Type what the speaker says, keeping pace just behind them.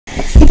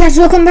Guys,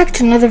 welcome back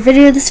to another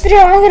video. This video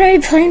I'm going to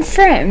be playing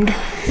Framed.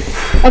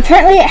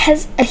 Apparently it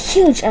has a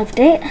huge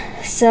update,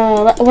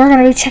 so we're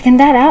going to be checking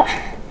that out.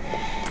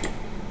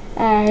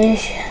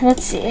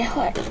 Let's see.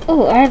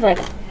 Oh, I have like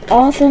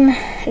all of them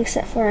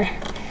except for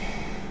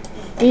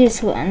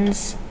these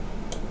ones.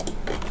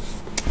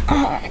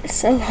 Alright,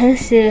 so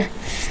let's see.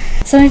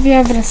 Some of you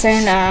have been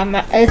saying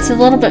it's a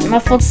little bit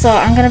muffled, so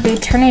I'm going to be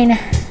turning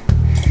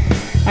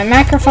my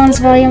microphone's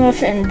volume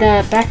up and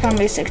the background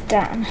music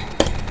down.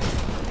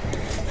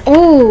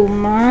 Oh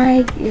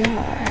my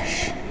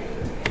gosh.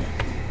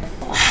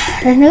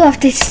 The new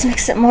update just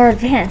makes it more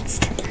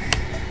advanced.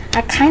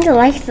 I kind of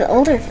liked the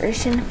older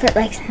version, but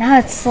like now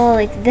it's all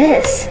like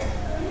this.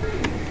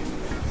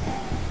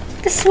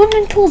 The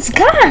swimming pool's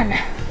gone.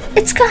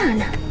 It's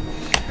gone.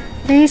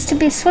 There used to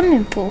be a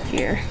swimming pool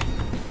here.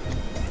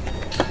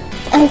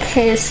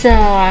 Okay, so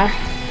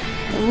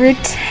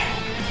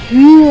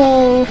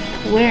Ritual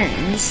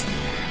wins.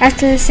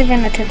 After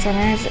receiving a tip from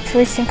manager,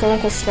 police think a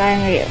local spy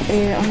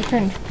immediately on the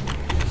friend.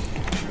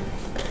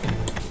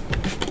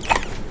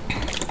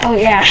 Oh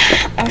yeah,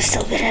 I'm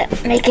so good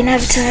at making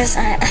avatars.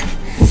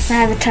 My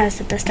avatar is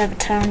the best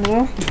avatar in the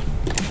world.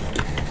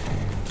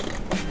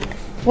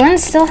 One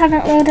still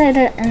haven't loaded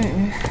it,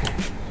 and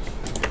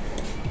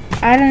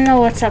I don't know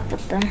what's up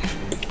with them.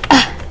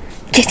 Ah,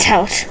 get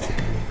out!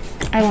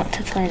 I want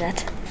to play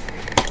that.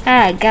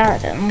 I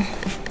got him.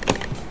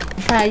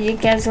 You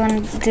guys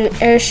want to do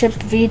Airship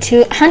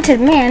V2? Hunted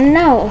Man?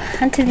 No.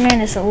 Hunted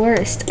Man is the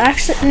worst.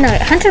 Actually, no.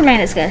 Hunted Man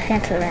is good.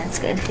 Hunted Man's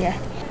good, yeah.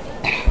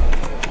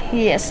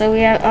 Yeah, so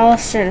we have all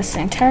share the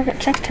same target.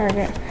 Check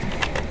target.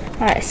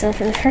 Alright, so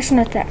for the person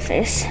with that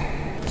face,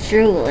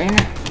 drooling.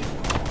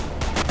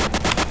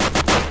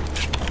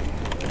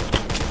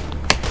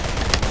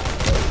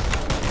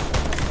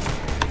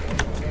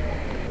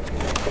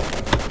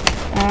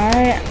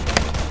 Alright.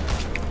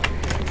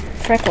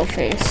 Freckle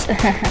face.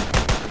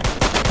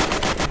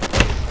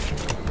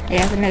 You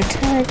have a new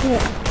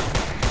target.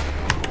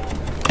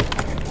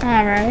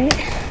 Alright.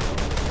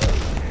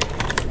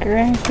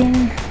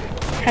 Ranking.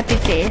 Happy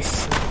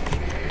face.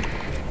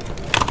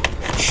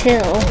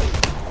 Chill.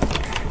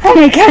 Oh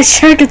my gosh,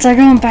 targets are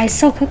going by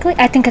so quickly.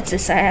 I think it's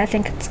this guy. I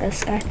think it's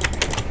this guy.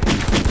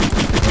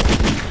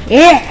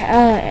 Yeah!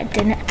 Oh, I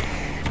didn't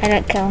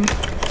kill him.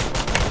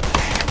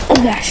 Oh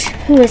gosh,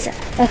 who is it?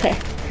 Okay.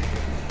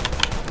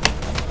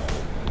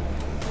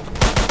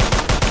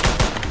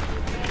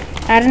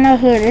 I don't know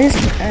who it is.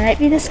 It might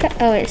be this guy.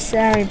 Oh wait,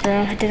 sorry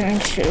bro. I didn't mean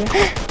to shoot you.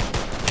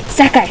 It's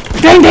that guy.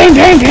 Bang, bang,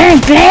 bang, bang,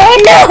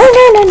 bang! No,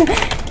 no, no, no!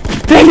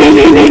 Bang, bang,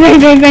 bang, bang, bang,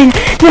 bang, bang!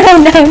 No,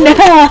 no, no!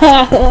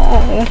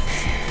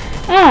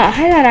 Ah, I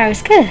thought I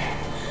was good.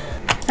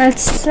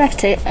 Let's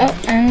spectate. Oh,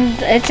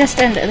 and it just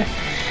ended.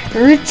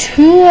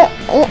 Ritual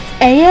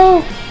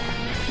Ale?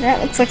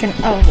 That looks like an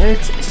O.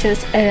 It's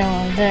just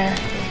Ale there.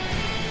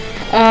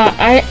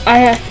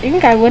 I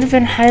think I would have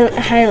been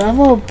high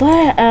level,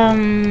 but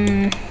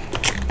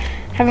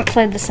haven't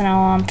played this in a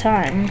long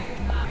time.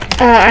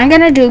 I'm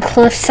gonna do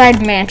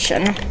Cliffside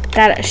Mansion.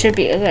 That should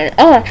be good.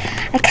 Oh,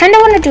 I kind of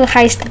want to do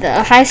Heist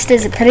though. Heist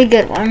is a pretty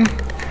good one.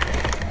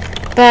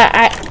 But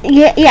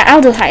yeah,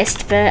 I'll do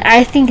Heist. But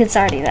I think it's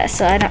already that,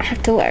 so I don't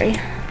have to worry.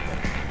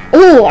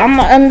 Ooh, I'm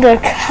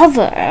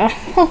undercover.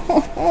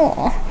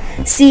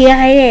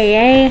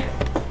 CIA,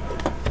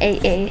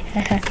 AA.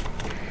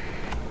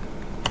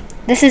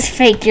 This is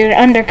fake. You're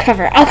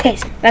undercover. Okay,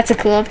 that's a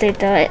cool update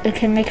though. It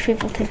can make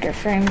people think you're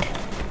framed.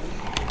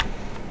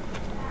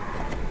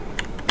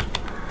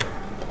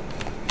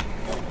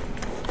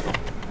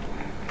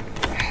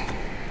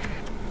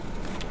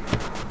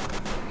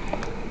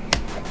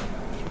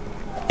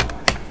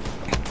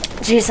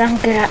 Jeez, I'm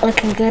good at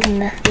looking good in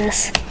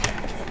this.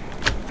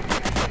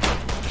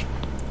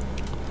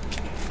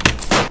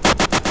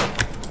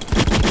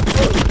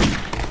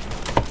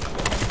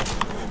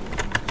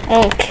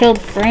 Oh, killed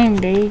Frame,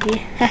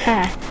 baby.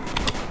 Haha.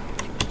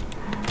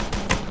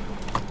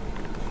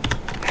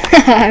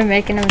 I'm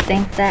making him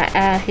think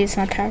that he's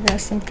my target or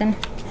something.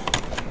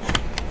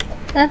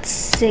 Let's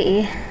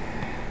see.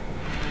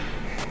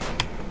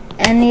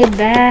 Any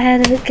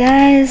bad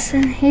guys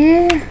in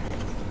here?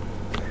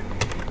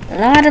 A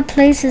lot of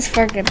places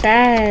for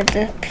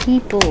bad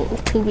people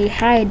to be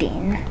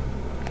hiding.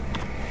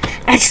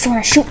 I just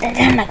want to shoot that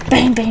down like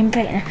bang, bang,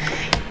 bang.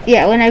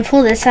 Yeah, when I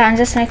pull this out, I'm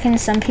just making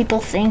some people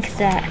think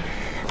that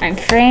I'm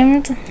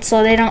framed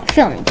so they don't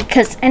kill me.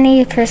 Because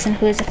any person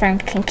who is a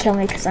framed can kill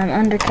me because I'm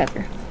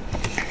undercover.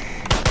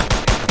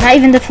 Not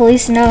even the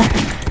police know.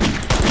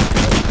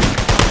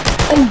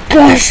 Oh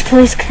gosh,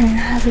 police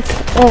cannot be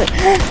killed.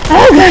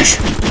 Oh gosh!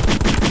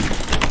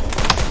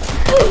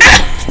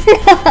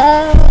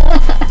 No!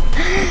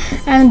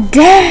 I'm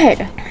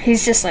dead!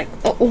 He's just like,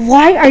 oh,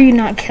 why are you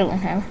not killing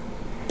him?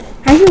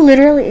 Are you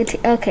literally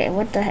okay,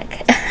 what the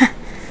heck?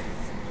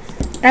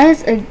 That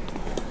was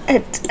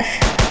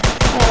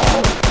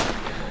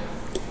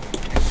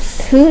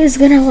who is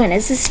gonna win?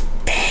 Is this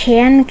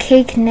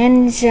Pancake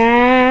Ninja?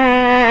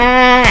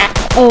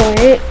 Oh,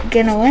 are you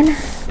gonna win?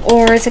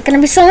 Or is it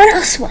gonna be someone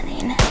else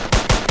winning?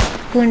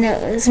 Who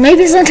knows?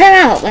 Maybe it's gonna turn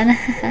out, but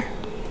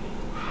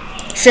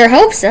sure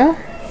hope so.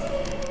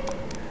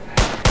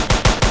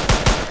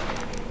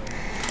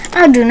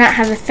 I do not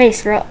have a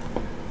face, bro.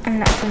 I'm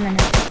not for a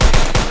minute.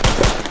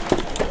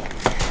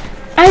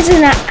 I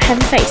do not have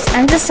a face.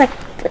 I'm just like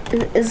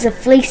the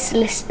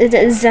flaceless.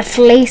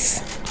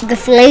 The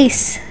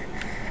flace.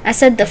 I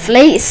said the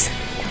flace.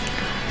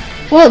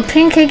 Whoa,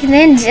 Pancake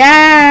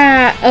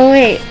Ninja! Oh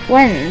wait,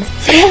 when?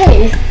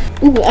 Yay!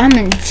 Ooh, I'm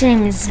in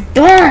James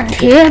Bond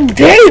here,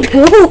 baby!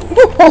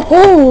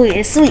 Oh,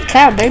 yeah, sweet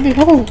car, baby!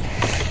 Oh,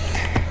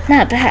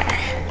 not bad.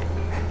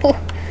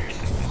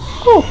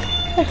 Oh,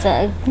 that's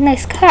a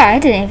nice car. I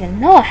didn't even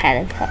know I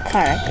had a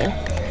car like that.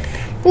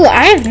 Ooh,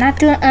 I have not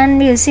done a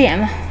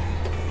museum.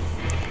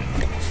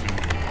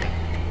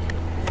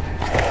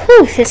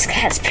 Ooh, this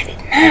car's pretty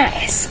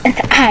nice, and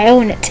I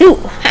own it too.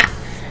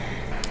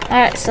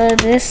 Alright, so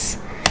this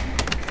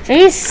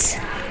face.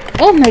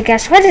 Oh my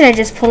gosh, why did I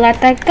just pull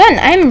out that gun?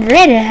 I'm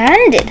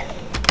ready-handed.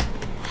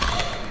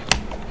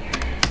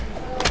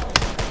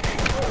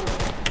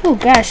 Oh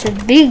gosh, the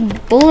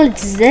big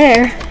bullets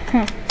there.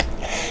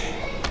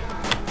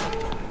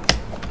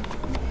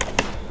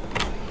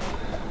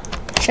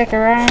 Check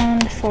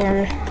around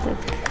for the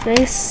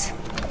face.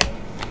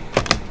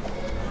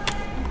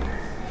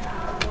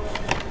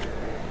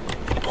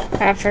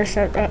 At first,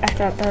 I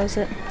thought that was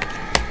it.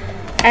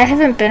 I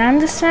haven't been on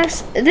this map.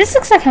 This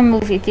looks like a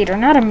movie theater,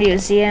 not a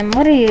museum.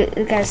 What are you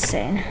guys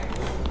saying?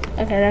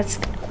 Okay, that's...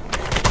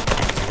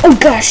 Oh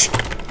gosh!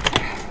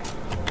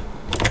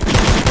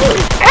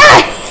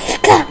 Ah! He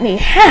got me!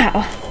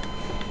 How?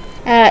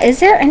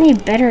 Is there any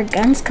better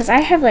guns? Because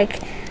I have,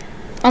 like,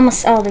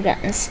 almost all the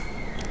guns.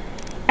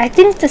 I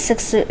think the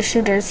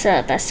 6-shooter's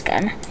the best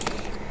gun.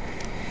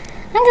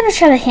 I'm gonna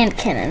try the hand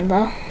cannon,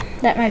 though.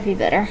 That might be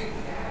better.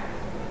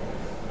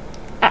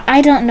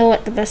 I don't know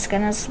what the best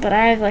gun is, but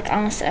I have like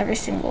almost every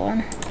single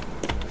one.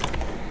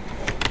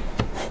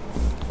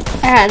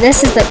 Ah,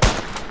 this is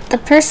the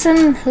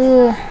person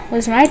who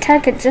was my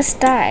target just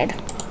died.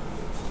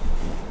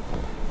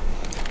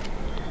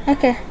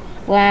 Okay.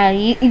 Wow,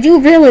 you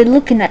really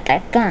looking at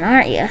that gun,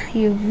 aren't you?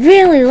 You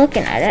really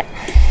looking at it.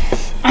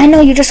 I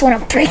know you just want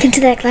to break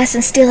into that glass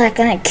and steal that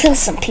gun and kill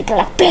some people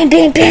like bang,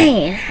 bang,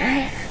 bang.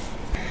 Right?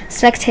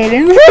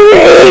 Spectating.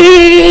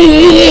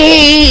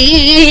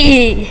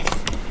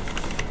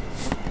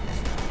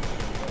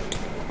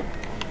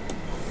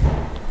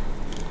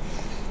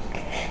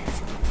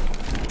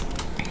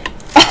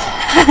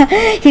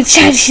 He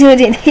tried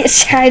shooting,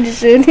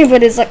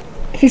 but it's like,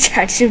 he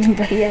tried shooting,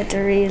 but he had to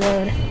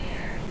reload.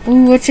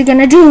 Ooh, what you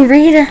gonna do,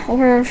 Rita?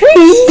 Or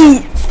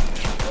Rita?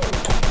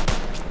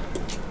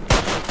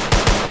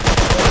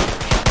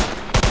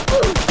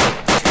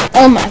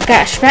 Oh my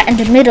gosh, right in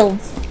the middle,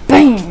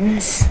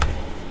 bangs.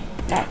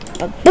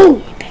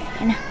 Boo,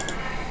 bang.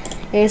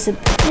 It's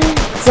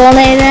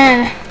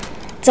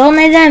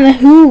only them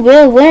who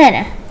will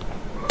win.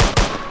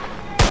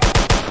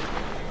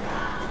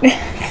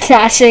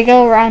 Gosh, they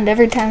go around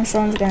every time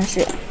someone's gonna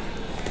shoot.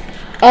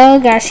 Oh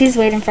gosh, he's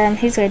waiting for him.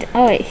 He's waiting.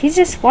 Oh wait, he's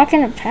just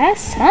walking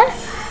past, huh?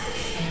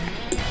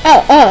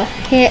 Oh,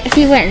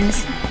 he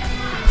wins.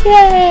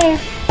 Yay!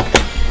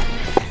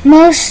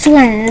 Most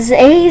wins.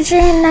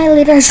 Adrian Night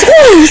Leader.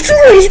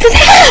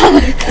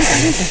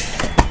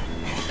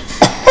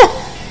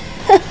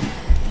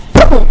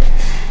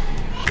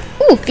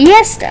 Ooh,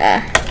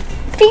 Fiesta.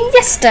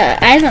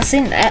 I haven't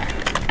seen that.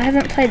 I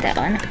haven't played that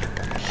one.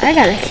 I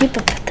gotta keep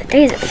up with the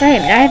days of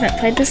Framed. I haven't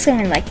played this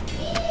game in like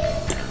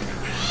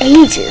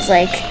ages,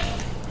 like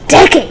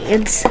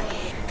decades.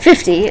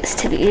 50 years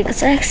to be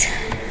exact.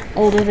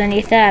 Older than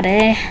you thought,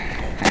 eh?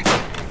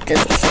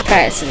 Doesn't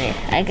surprise me.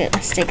 I get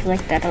mistakes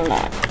like that a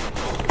lot.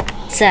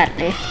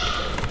 Sadly.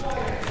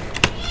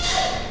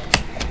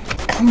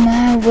 Come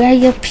on, where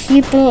your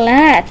people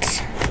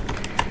at?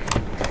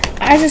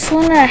 I just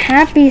want a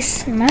happy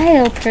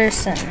smile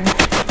person.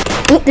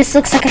 Ooh, this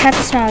looks like a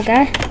happy smile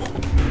guy.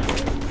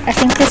 I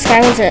think this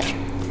guy was it.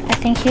 I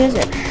think he was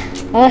it.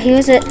 Oh, he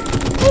was it.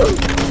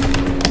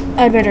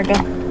 I'd better go.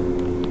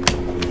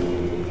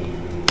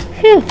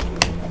 Phew.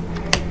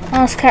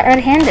 Almost caught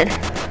red-handed.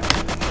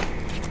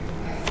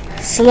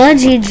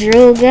 Sludgy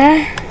drill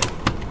guy.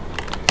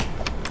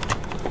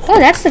 Oh,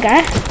 that's the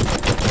guy.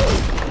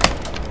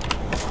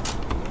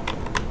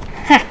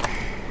 Ha.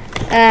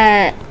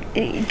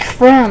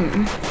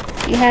 Crumb.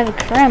 You have a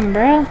crumb,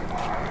 bro.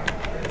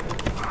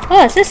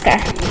 Oh, it's this guy.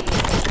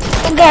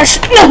 Oh gosh,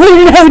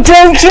 no,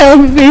 don't kill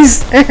me,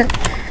 sir.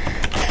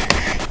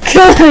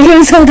 Kill him, he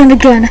was holding a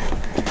gun.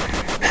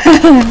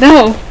 Oh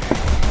no.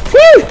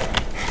 Whew.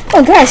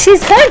 Oh gosh,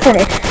 he's coming for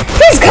me.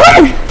 He's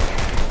coming!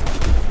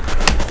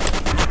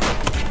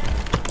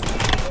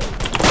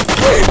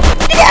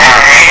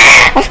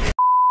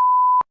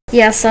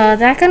 Yeah, so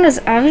that gun was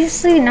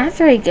obviously not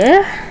very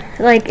good.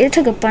 Like, it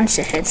took a bunch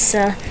of hits,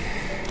 so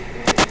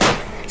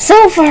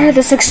far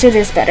the 6-shooter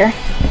is better.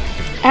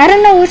 I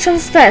don't know which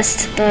one's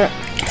best, but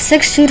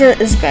 6-shooter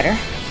is better.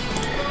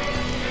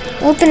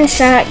 Open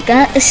shop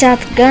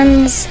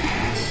guns.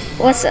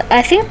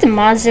 I think the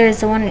Mazda is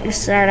the one that you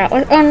start out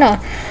with. Oh no,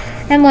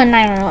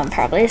 M1911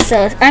 probably.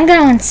 So I'm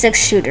going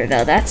 6-shooter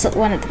though. That's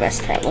one of the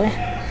best probably.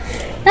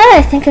 Now that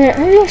I think of it,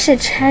 maybe I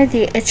should try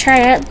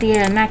out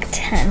the Mac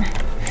 10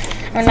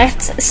 or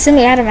like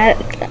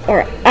semi-automatic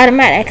or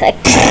automatic.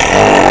 Like,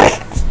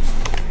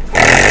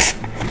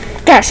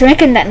 gosh,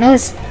 making that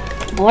noise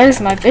blurs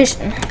my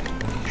vision.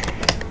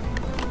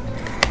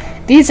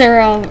 These are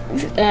all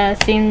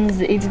things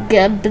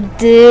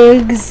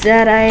digs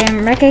that I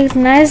am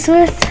recognized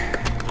with.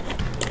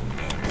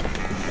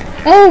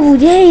 Oh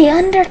yay,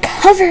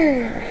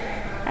 undercover!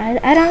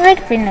 I don't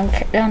like being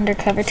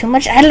undercover too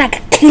much. I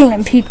like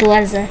killing people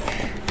as a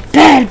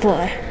bad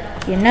boy,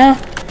 you know?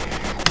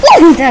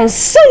 Ooh, that was a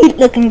sweet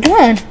looking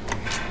gun.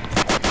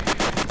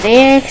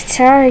 Big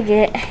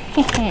target.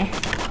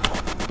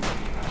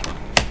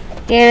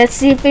 Yeah, let's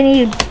see if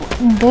any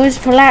boys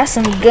pull out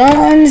some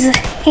guns.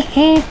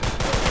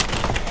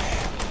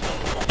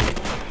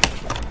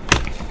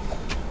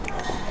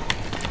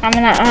 I'm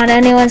not on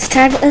anyone's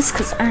target list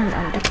because I'm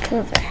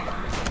undercover.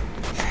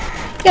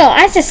 Yo,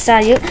 I just saw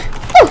you.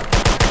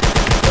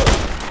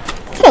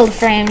 Killed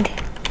framed.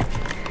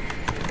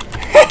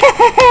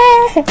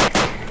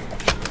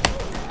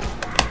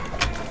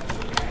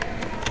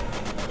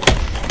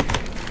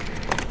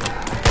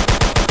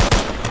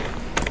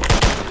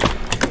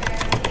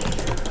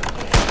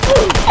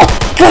 Oh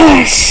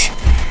gosh,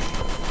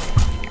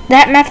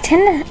 that Mac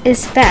 10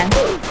 is bad.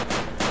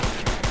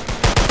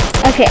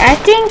 Okay, I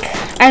think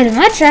I'd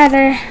much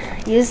rather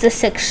use the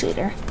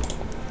 6-shooter.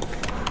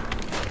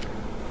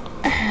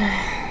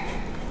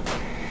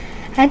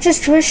 I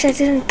just wish I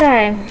didn't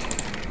die.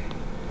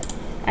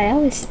 I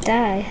always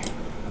die.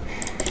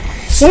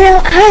 You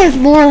know, I have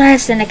more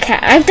lives than a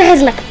cat. I've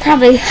died like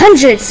probably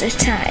hundreds of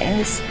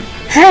times.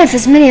 I have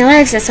as many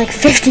lives as like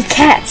 50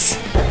 cats.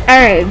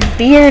 Alright,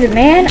 beard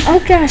man. Oh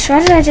gosh, why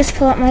did I just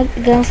pull out my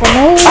gun for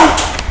no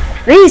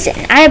reason?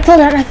 I pulled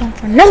out my gun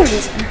for no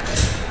reason.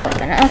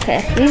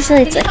 Okay,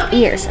 usually it's like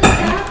E or something.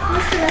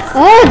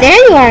 Oh, there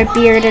you are,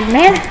 bearded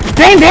man.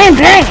 Bang, bang,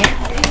 bang.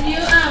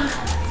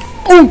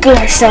 Oh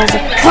gosh, that was a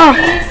cop.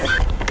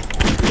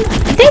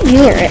 I think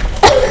you were it.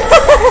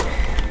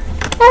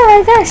 Oh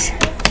my gosh.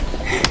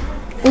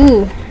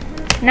 Ooh,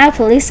 now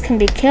police can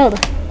be killed.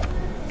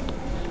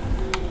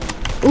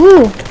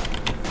 Ooh.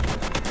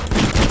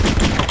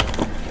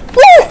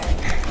 Woo!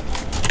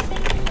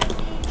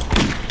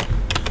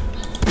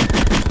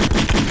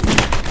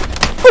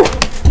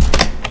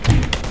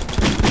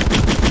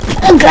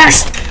 Oh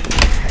gosh!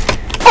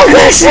 Oh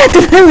gosh, not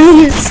the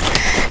police!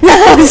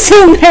 No,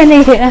 so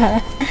many!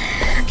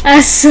 I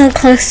was so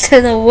close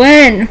to the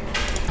win.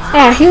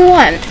 Oh, he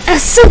won. I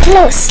was so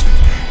close. I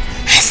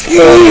was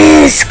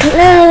this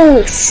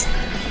close.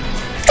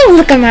 Don't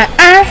look at my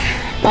eye.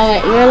 Oh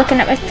wait, you were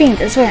looking at my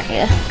fingers, weren't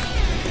you?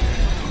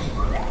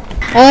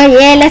 Oh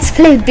yeah, let's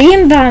play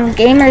Beam Bomb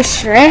Gamer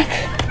Shrek.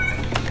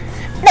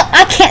 No,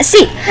 I can't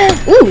see.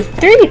 Ooh,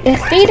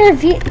 theater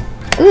view.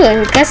 Ooh,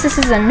 I guess this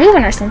is a new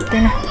one or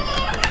something.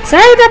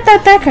 Sorry about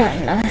that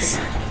background noise.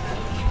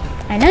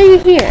 I know you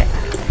hear it.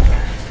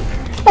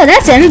 Oh,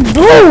 that's him.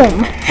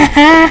 Boom!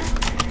 Haha.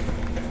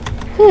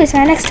 Who is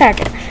my next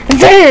target?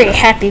 Very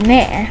happy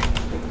man.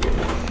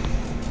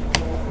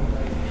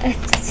 I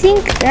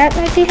think that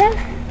might be him.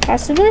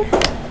 Possibly.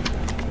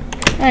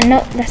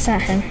 No, that's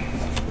not him.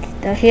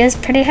 Though he is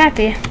pretty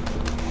happy.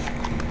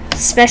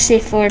 Especially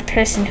for a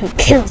person who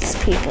kills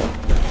people.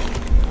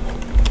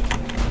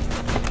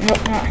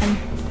 Nope, not him.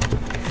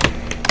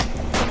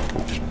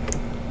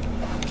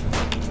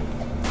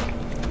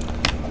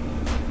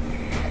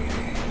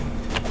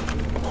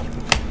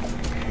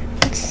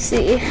 Let's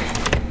see.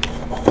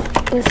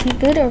 Was he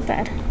good or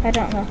bad? I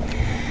don't know.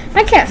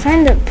 I can't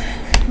find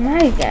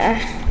my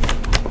guy.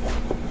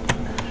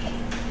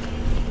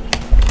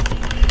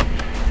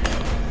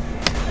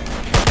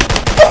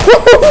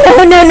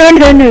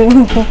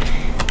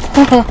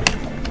 No.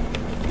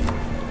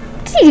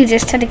 Did you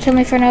just try to kill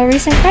me for no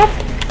reason, cop?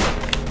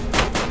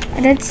 I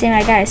did see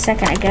my guy a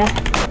second ago.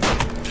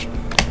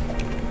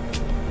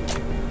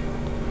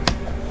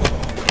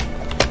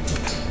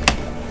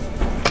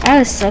 I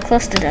was so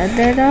close to dead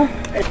there, though.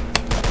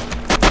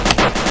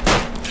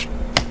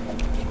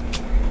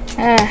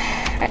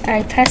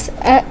 I passed.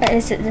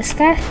 Is it this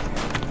guy?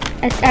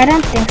 I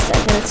don't think so,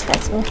 but it's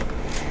possible.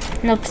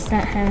 Nope, it's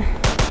not him.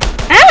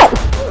 Ow!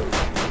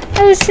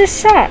 I was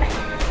just shot.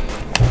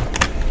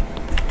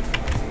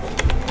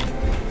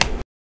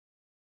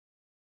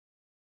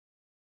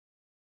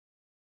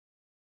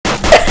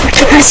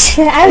 Gosh,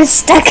 I was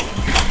stuck.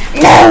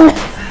 No!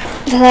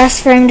 The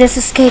last framed is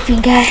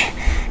escaping guy.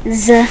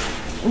 Because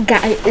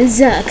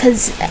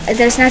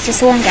there's not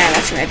just one guy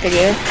watching my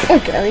video. Or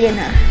girl, you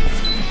know.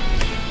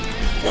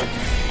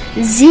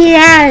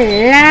 Zialalex.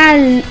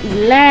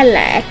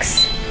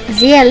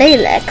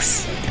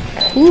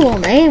 Cool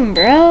name,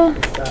 bro.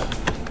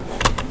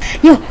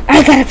 Yo,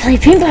 I gotta play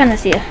ping pong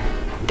with you.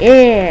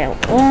 Yeah,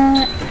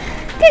 what?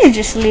 Did you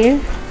just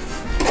leave?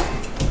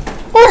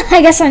 Well,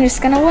 I guess I'm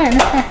just gonna win.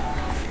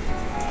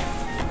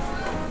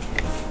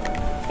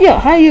 Yo,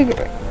 how you...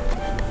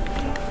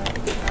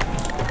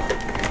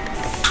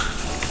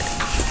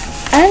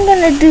 I'm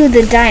gonna do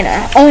the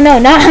diner. Oh no,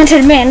 not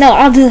Haunted Man. No,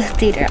 I'll do the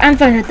theater. I'm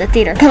fine with the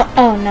theater. Come on.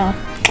 Oh no.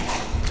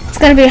 It's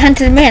gonna be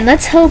Haunted Man.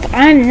 Let's hope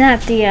I'm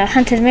not the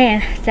Haunted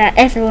Man that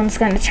everyone's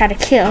gonna try to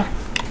kill.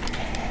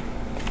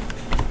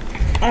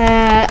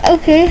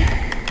 Okay.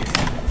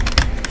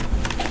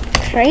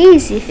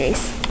 Crazy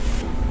face.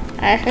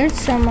 I heard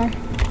someone.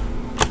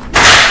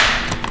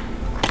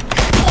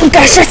 Oh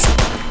gosh, that's...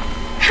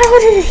 How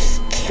did he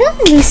kill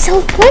me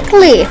so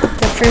quickly?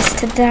 The first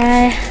to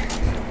die.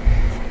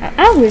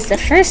 I was the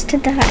first to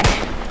die.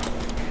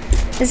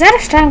 Is that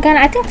a strong gun?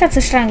 I think that's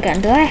a strong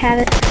gun. Do I have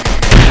it?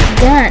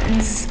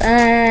 Guns.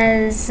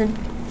 I don't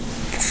know.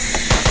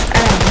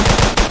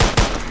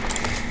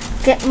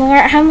 Get more.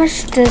 How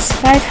much does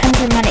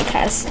 500 money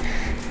cost?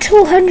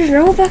 200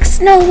 Robux?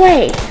 No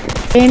way.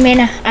 I mean,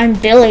 I'm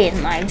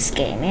billion lives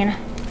game, you know.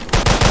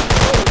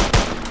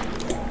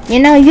 You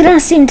know, you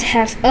don't seem to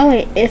have... Oh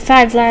wait,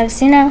 5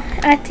 lives, you know.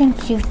 I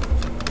think you...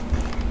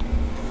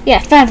 Yeah,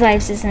 5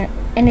 lives isn't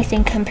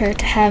anything compared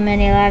to how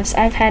many lives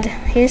I've had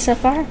here so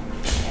far.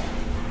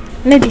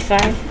 Maybe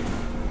 5.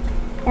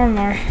 Or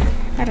more.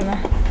 I don't know.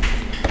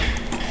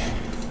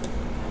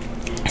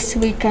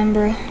 Sweet gun,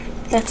 bro.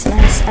 That's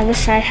nice. I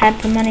wish I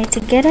had the money to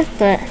get it,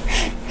 but...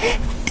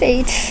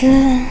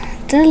 Data...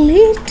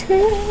 Deleted...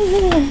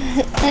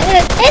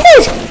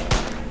 Edit!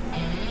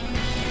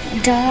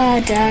 Da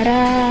da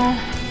da...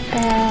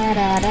 Da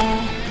da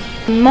da...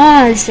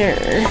 Mauser.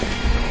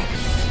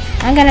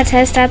 I'm gonna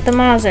test out the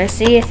Mauser,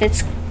 see if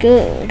it's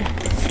good.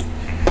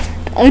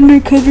 The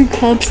undercover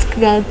cops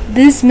got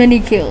this many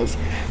kills.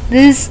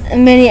 This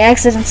many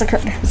accidents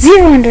occurred.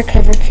 0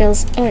 undercover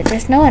kills. Oh wait,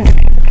 there's no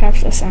undercover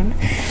cops this time.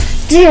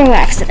 0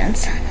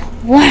 accidents.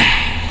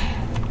 Wow.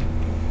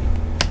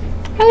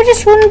 I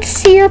just wanted to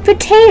see your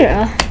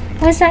potato.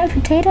 Was that a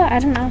potato? I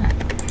don't know.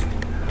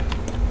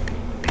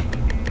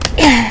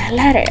 Yeah,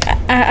 ladder.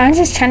 I'm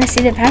just trying to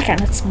see the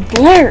background. It's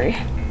blurry.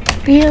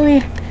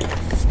 Really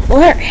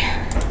blurry.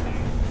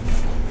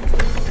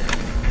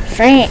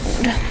 Framed.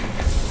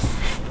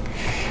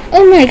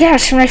 Oh my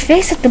gosh, my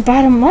face at the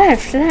bottom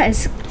left. That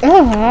is...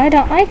 Oh, I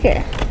don't like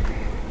it.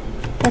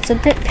 That's a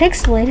bit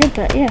pixelated,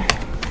 but yeah.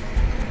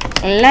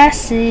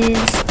 Glasses.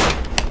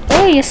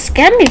 Oh, you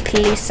scared me,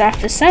 police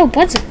officer.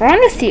 What's wrong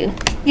with you?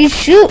 You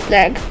shoot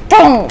like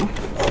boom.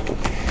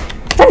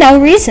 For no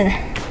reason.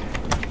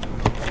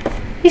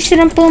 You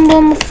shouldn't boom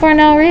boom for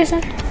no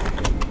reason.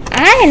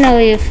 I know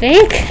you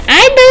fake.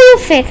 I know you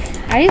fake.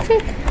 Are you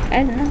fake?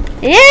 I don't know.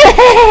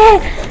 Yeah.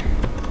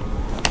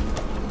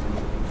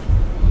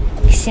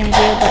 He seems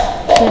real, but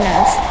who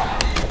knows?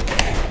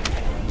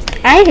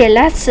 I hear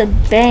lots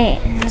of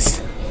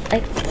bangs.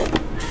 Like,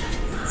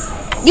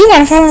 you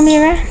wanna follow me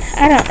around?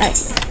 I don't like.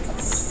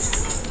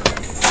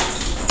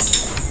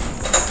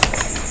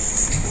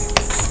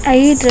 Are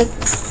you the...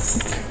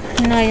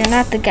 No, you're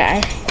not the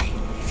guy.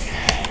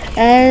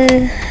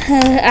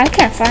 I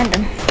can't find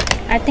him.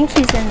 I think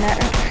he's in that.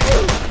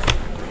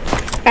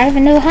 I have a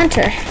new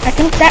hunter. I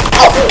think that...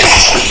 Oh!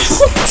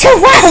 So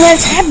wow,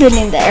 what's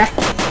happening there?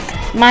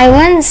 My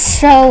wins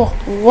show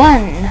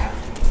 1.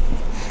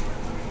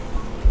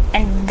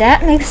 And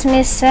that makes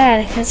me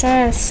sad because I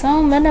have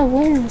so many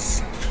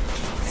wins.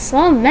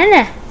 So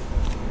many.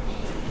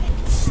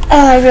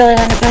 Oh, I really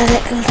want to buy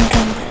that golden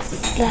gun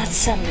with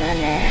lots of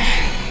money.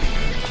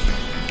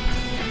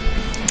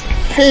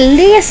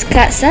 Police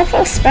got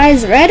several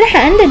spies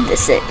red-handed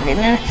this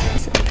evening.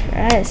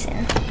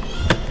 Surprising.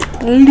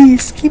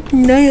 Police keep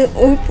an eye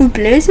out for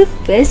blaze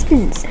of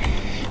weapons.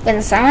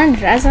 When someone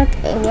draws out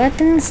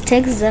weapons,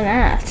 takes them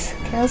out.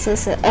 Kills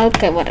us.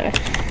 Okay, whatever.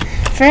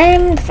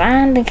 Frame,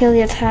 find, and kill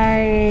your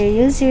target.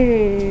 Use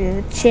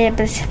your chip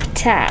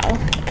towel.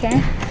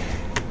 Okay.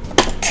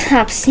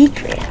 Top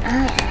secret.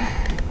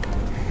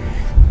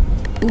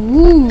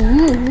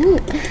 Ooh.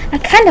 I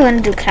kind of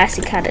want to do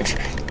classy cottage.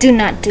 Do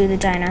not do the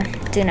diner.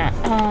 Do not.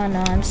 Oh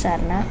no, I'm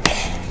sad now.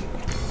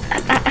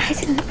 I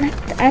didn't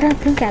like. I don't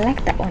think I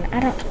like that one.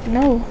 I don't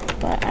know,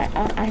 but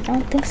I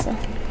don't think so.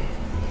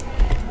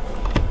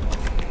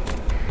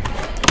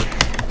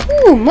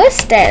 Ooh,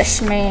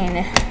 mustache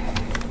man.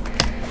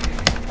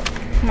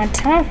 My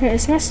top here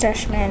is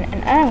mustache man,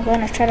 and I'm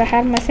gonna try to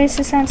hide my face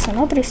this time so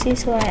nobody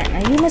sees who I am.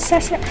 Are you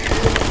mustache man?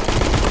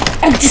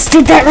 I just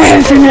did that right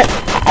in front of.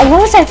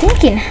 What was I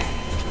thinking?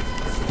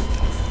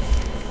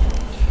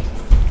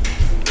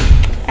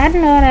 I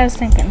don't know what I was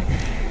thinking.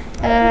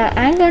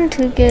 I'm going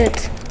to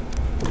get...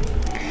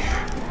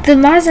 The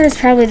Mauser is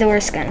probably the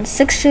worst gun.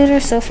 6-shooter,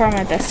 so far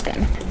my best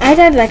gun. I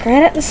died like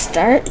right at the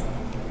start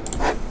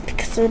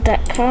because of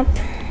that cop.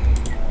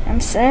 I'm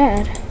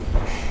sad.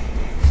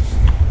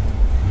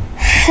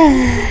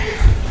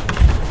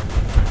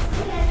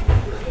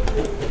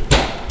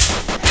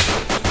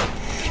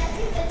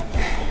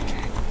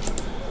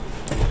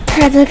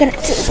 Probably gonna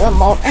do one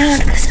more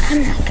round because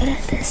I'm not good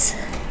at this.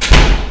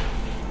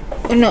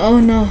 Oh no, oh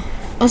no.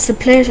 Also,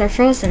 players are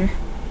frozen.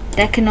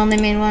 That can only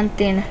mean one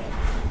thing.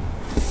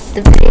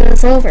 The video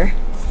is over.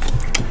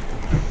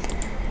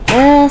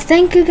 Well,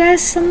 thank you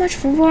guys so much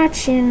for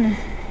watching.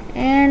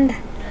 And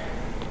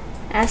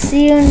I'll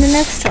see you in the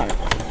next one.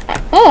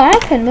 Oh, I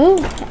can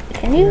move.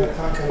 Can you?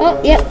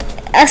 Oh, yep.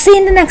 I'll see you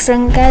in the next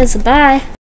one, guys. Bye.